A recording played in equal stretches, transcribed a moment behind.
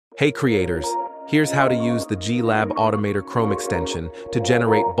Hey creators, here's how to use the Glab Automator Chrome extension to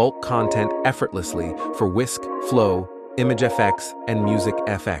generate bulk content effortlessly for Whisk, Flow, ImageFX, and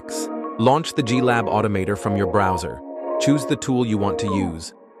MusicFX. Launch the Glab Automator from your browser. Choose the tool you want to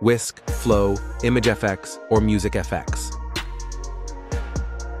use: Whisk, Flow, ImageFX, or MusicFX.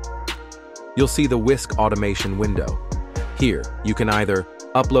 You'll see the Whisk automation window. Here, you can either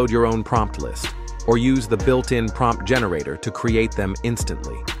upload your own prompt list or use the built-in prompt generator to create them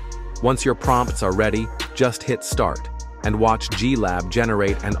instantly. Once your prompts are ready, just hit Start and watch Glab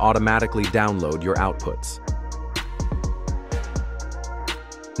generate and automatically download your outputs.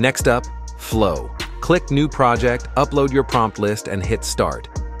 Next up, Flow. Click New Project, upload your prompt list, and hit Start.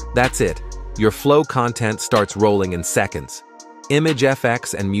 That's it. Your Flow content starts rolling in seconds.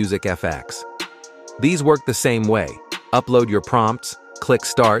 ImageFX and MusicFX. These work the same way. Upload your prompts, click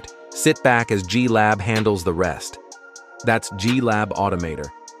Start, sit back as Glab handles the rest. That's Glab Automator.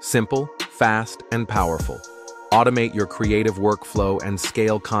 Simple, fast, and powerful. Automate your creative workflow and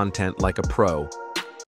scale content like a pro.